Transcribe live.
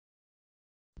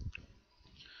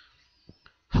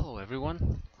Hello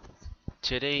everyone.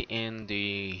 Today in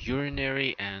the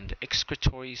Urinary and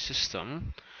Excretory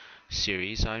System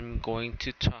series, I'm going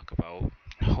to talk about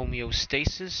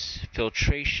homeostasis,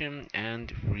 filtration,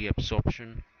 and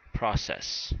reabsorption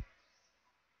process.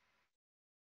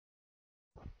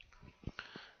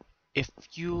 If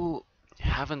you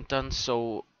haven't done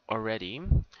so already,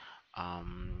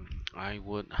 I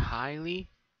would highly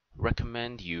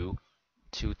recommend you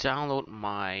to download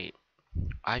my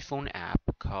iPhone app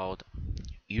called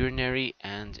Urinary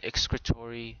and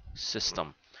Excretory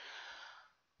System.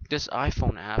 This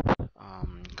iPhone app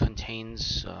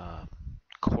contains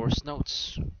course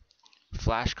notes,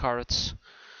 flashcards,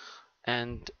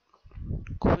 and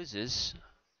quizzes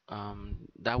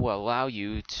that will allow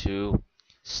you to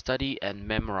study and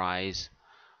memorize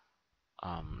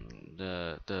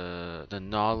the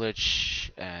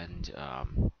knowledge and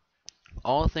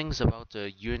all things about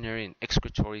the urinary and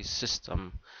excretory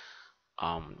system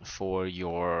for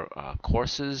your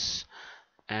courses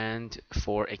and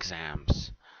for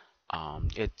exams.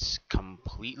 It's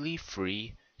completely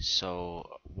free,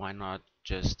 so why not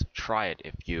just try it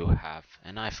if you have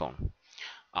an iPhone?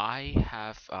 I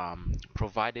have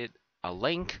provided a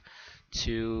link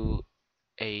to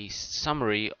a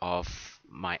summary of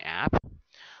my app,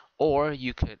 or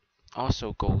you could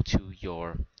also go to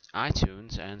your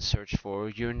iTunes and search for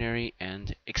Urinary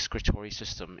and Excretory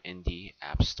System in the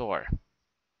App Store.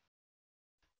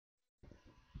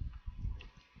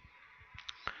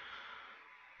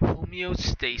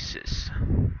 Homeostasis.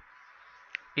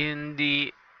 In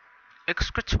the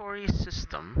excretory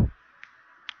system,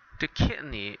 the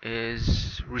kidney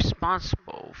is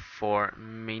responsible for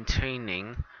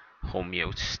maintaining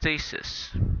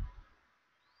homeostasis.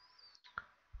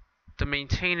 The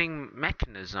maintaining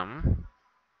mechanism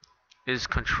is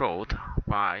controlled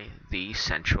by the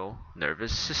central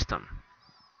nervous system.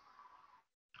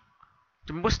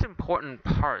 The most important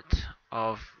part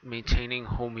of maintaining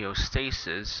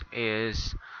homeostasis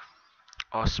is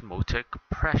osmotic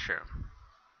pressure.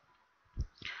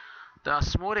 The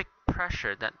osmotic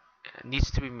pressure that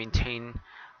needs to be maintained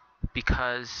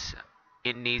because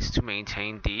it needs to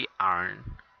maintain the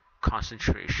iron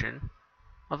concentration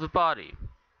of the body.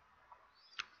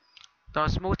 The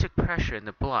osmotic pressure in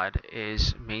the blood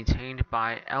is maintained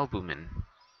by albumin,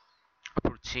 a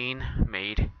protein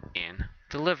made in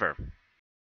the liver.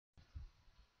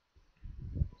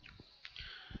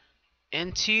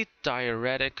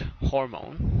 Antidiuretic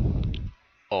hormone,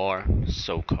 or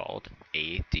so-called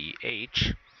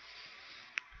ADH,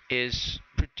 is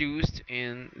produced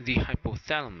in the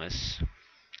hypothalamus,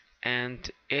 and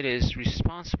it is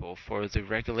responsible for the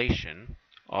regulation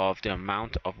of the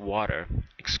amount of water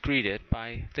excreted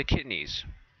by the kidneys.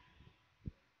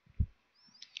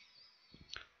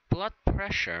 Blood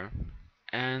pressure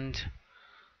and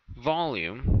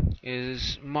volume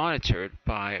is monitored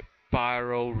by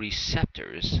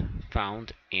baroreceptors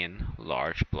found in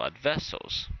large blood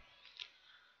vessels.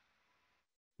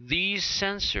 These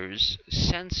sensors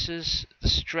senses the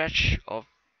stretch of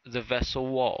the vessel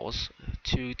walls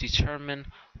to determine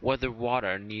whether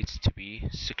water needs to be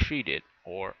secreted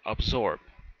or absorbed.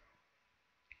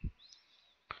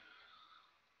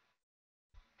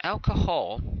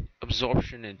 Alcohol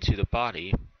absorption into the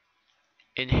body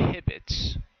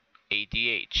inhibits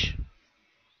ADH.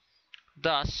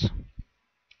 Thus,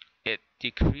 it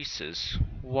decreases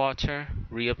water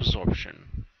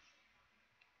reabsorption.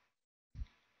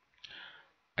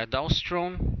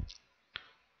 Aldosterone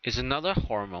is another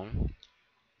hormone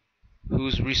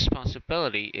whose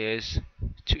responsibility is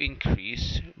to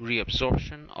increase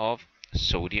reabsorption of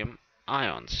sodium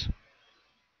ions.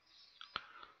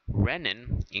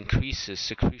 Renin increases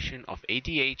secretion of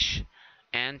ADH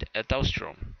and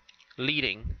aldosterone,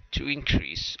 leading to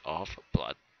increase of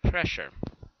blood pressure.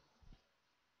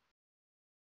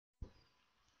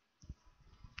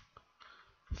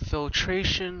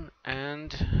 Filtration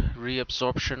and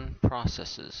reabsorption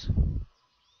processes.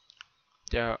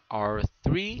 There are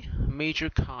three major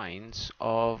kinds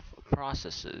of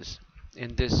processes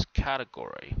in this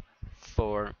category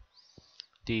for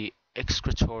the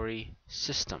excretory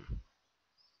system.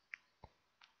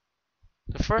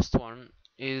 The first one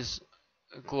is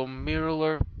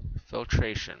glomerular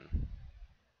filtration.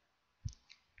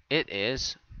 It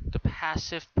is the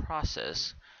passive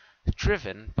process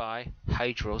driven by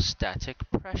hydrostatic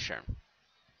pressure.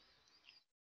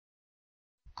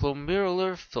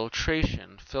 Glomerular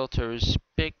filtration filters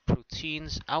big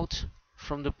proteins out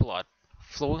from the blood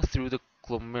flowing through the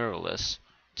glomerulus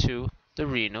to the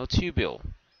renal tubule.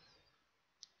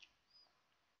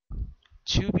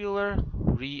 Tubular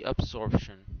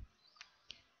reabsorption.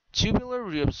 Tubular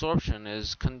reabsorption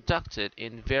is conducted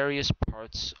in various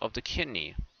parts of the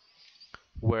kidney,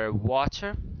 where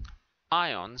water,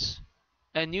 ions,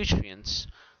 and nutrients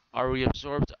are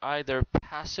reabsorbed either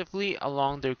passively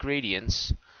along their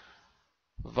gradients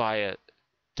via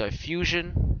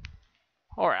diffusion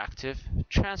or active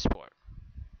transport.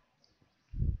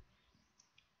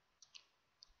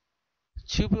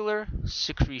 Tubular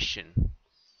secretion.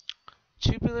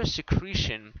 Tubular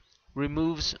secretion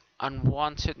removes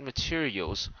unwanted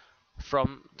materials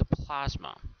from the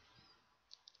plasma.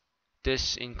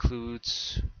 This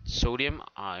includes sodium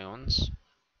ions,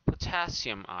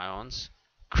 potassium ions,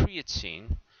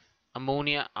 creatine,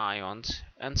 ammonia ions,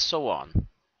 and so on.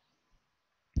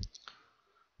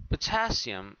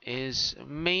 Potassium is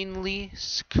mainly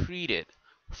secreted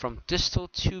from distal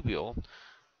tubule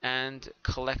and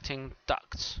collecting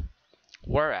ducts,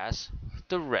 whereas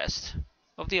the rest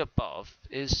of the above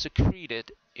is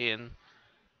secreted in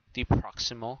the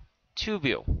proximal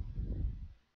tubule.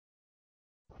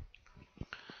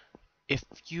 If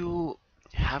you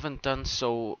haven't done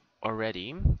so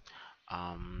already,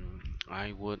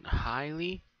 I would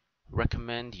highly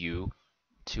recommend you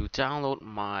to download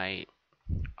my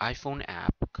iPhone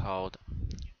app called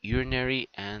Urinary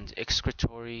and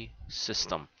Excretory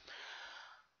System.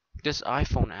 This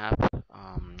iPhone app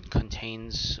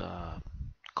contains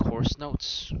course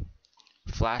notes,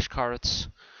 flashcards,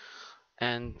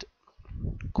 and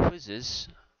quizzes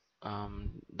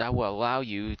that will allow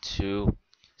you to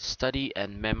study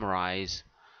and memorize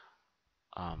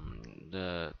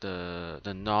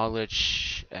the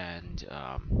knowledge and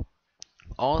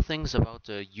all things about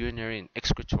the urinary and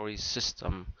excretory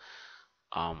system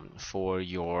for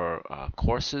your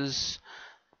courses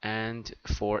and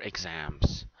for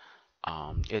exams.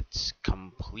 It's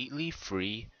completely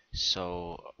free,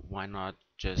 so why not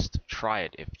just try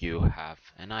it if you have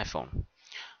an iPhone?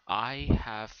 I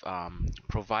have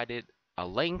provided a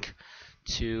link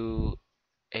to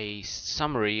a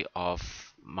summary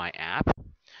of my app,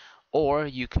 or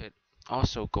you could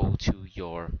also go to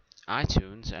your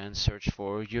iTunes and search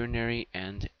for Urinary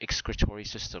and Excretory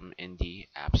System in the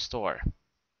App Store.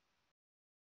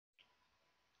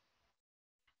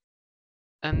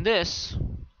 And this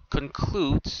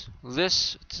concludes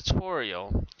this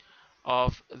tutorial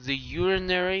of the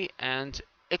Urinary and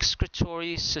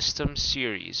Excretory System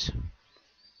series.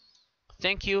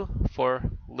 Thank you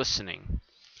for listening.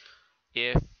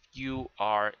 If you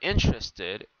are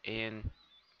interested in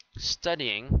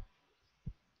studying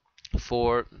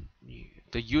for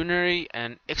the urinary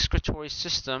and excretory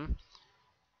system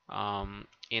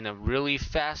in a really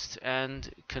fast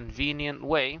and convenient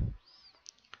way,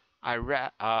 I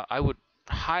would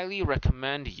highly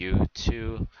recommend you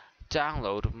to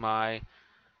download my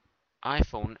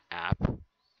iPhone app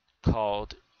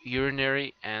called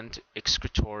Urinary and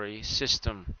Excretory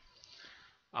System.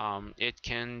 It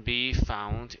can be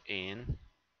found in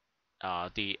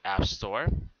the App Store,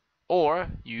 or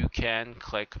you can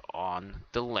click on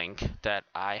the link that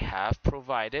I have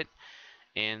provided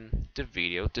in the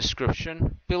video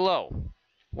description below.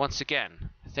 Once again,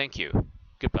 thank you.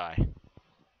 Goodbye.